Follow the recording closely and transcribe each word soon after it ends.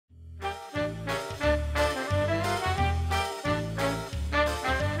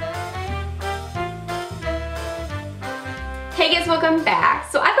Hey guys, welcome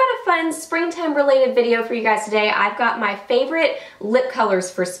back. So I've got a fun springtime related video for you guys today. I've got my favorite lip colors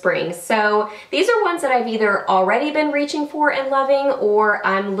for spring. So these are ones that I've either already been reaching for and loving, or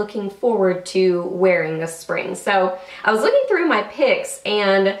I'm looking forward to wearing this spring. So I was looking through my picks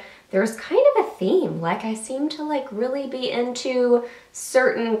and there's kind of a theme. Like I seem to really be into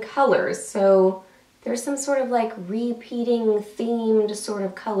certain colors. So there's some sort of repeating themed sort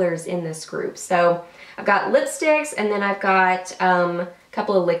of colors in this group. So I've got lipsticks and then I've got a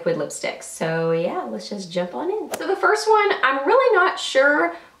couple of liquid lipsticks. So yeah, let's just jump on in. So the first one, I'm really not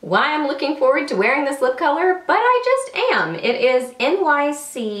sure why I'm looking forward to wearing this lip color, but I just am. It is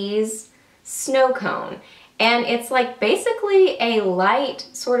NYC's Snow Cone. And it's basically a light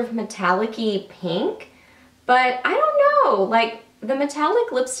sort of metallic-y pink, but I don't know, the metallic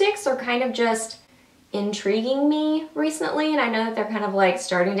lipsticks are kind of just intriguing me recently, and I know that they're kind of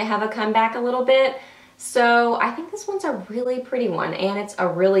starting to have a comeback a little bit. So I think this one's a really pretty one, and it's a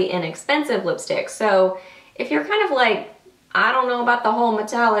really inexpensive lipstick. So if you're kind of I don't know about the whole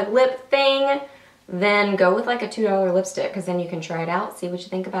metallic lip thing, then go with a $2 lipstick, because then you can try it out, see what you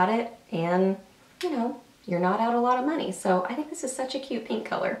think about it, and you know, you're not out a lot of money. So I think this is such a cute pink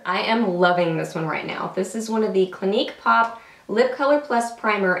color. I am loving this one right now. This is one of the Clinique Pop Lip Color Plus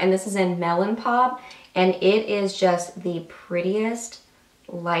Primer, and this is in Melon Pop, and it is just the prettiest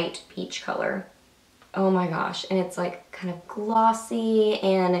light peach color. Oh my gosh, and it's kind of glossy,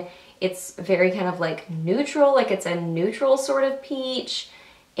 and it's very kind of neutral, it's a neutral sort of peach,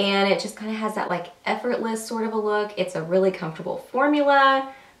 and it just kind of has that effortless sort of a look. It's a really comfortable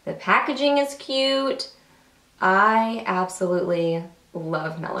formula. The packaging is cute. I absolutely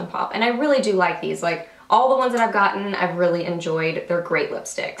love Melon Pop, and I really do like these. All the ones that I've gotten, I've really enjoyed. They're great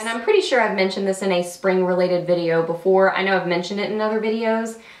lipsticks. And I'm pretty sure I've mentioned this in a spring related video before. I know I've mentioned it in other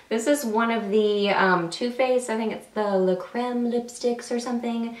videos. This is one of the Too Faced, I think it's the Le Creme lipsticks or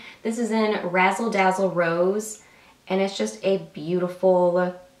something. This is in Razzle Dazzle Rose, and it's just a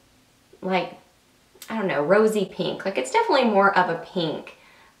beautiful, I don't know, rosy pink. It's definitely more of a pink,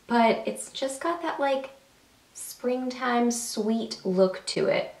 but it's just got that springtime sweet look to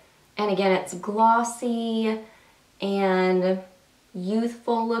it. And again, it's glossy and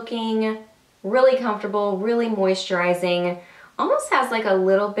youthful looking, really comfortable, really moisturizing. Almost has a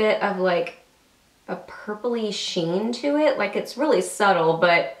little bit of a purpley sheen to it. It's really subtle,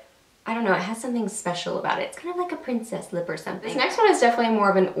 but I don't know, it has something special about it. It's kind of like a princess lip or something. This next one is definitely more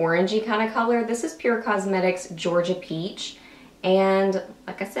of an orangey kind of color. This is Pure Cosmetics Georgia Peach. And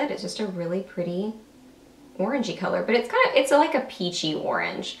like I said, it's just a really pretty orangey color, but it's like a peachy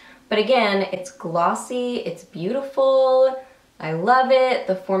orange. But again, it's glossy, it's beautiful, I love it.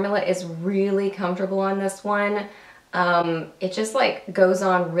 The formula is really comfortable on this one. It just goes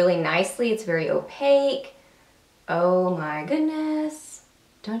on really nicely. It's very opaque. Oh my goodness.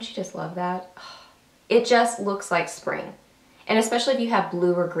 Don't you just love that? It just looks like spring. And especially if you have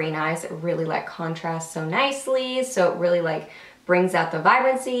blue or green eyes, it really contrasts so nicely. So it really brings out the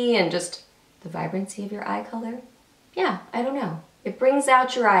vibrancy and just the vibrancy of your eye color. Yeah, I don't know. It brings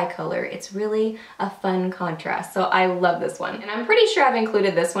out your eye color. It's really a fun contrast. So I love this one. And I'm pretty sure I've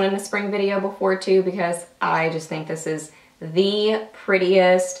included this one in a spring video before too, because I just think this is the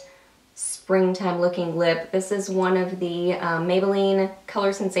prettiest springtime looking lip. This is one of the Maybelline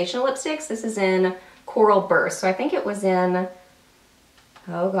Color Sensational lipsticks. This is in Coral Burst. So I think it was in,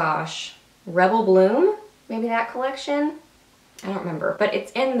 oh gosh, Rebel Bloom, maybe that collection. I don't remember, but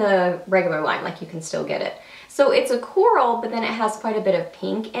it's in the regular line, you can still get it. So it's a coral, but then it has quite a bit of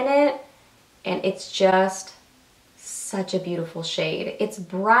pink in it, and it's just such a beautiful shade. It's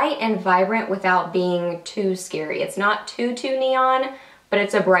bright and vibrant without being too scary. It's not too neon, but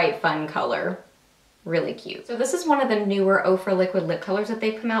it's a bright, fun color. Really cute. So this is one of the newer Ofra liquid lip colors that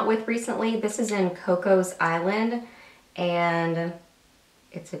they've come out with recently. This is in Coco's Island, and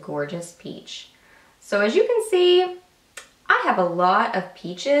it's a gorgeous peach. So as you can see, I have a lot of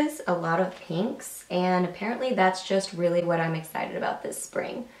peaches, a lot of pinks, and apparently that's just really what I'm excited about this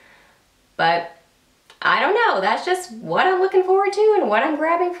spring. But I don't know, that's just what I'm looking forward to and what I'm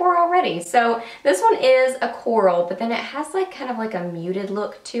grabbing for already. So this one is a coral, but then it has kind of a muted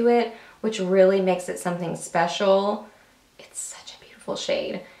look to it, which really makes it something special. It's such a beautiful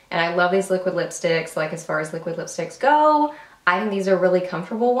shade. And I love these liquid lipsticks. As far as liquid lipsticks go, I think these are really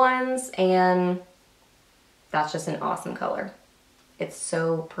comfortable ones, and that's just an awesome color. It's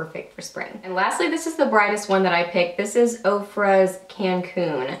so perfect for spring. And lastly, this is the brightest one that I picked. This is Ofra's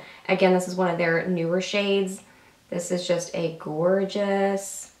Cancun. Again, this is one of their newer shades. This is just a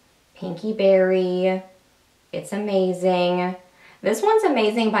gorgeous pinky berry. It's amazing. This one's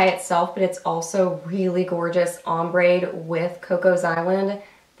amazing by itself, but it's also really gorgeous ombre with Coco's Island.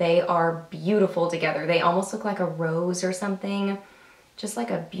 They are beautiful together. They almost look like a rose or something. Just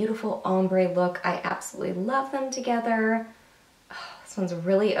like a beautiful ombre look. I absolutely love them together. Oh, this one's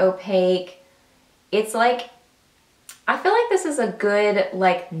really opaque. It's like, I feel like this is a good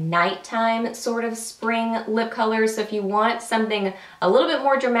like nighttime sort of spring lip color. So if you want something a little bit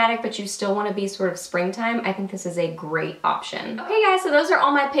more dramatic, but you still want to be sort of springtime, I think this is a great option. Okay guys, so those are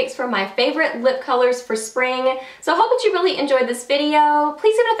all my picks for my favorite lip colors for spring. So I hope that you really enjoyed this video.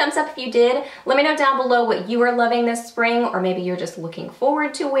 Please give it a thumbs up if you did. Let me know down below what you are loving this spring, or maybe you're just looking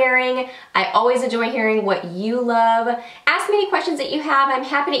forward to wearing. I always enjoy hearing what you love. Ask me any questions that you have. I'm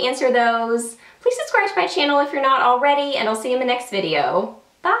happy to answer those. Please subscribe to my channel if you're not already, and I'll see you in the next video.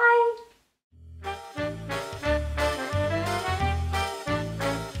 Bye!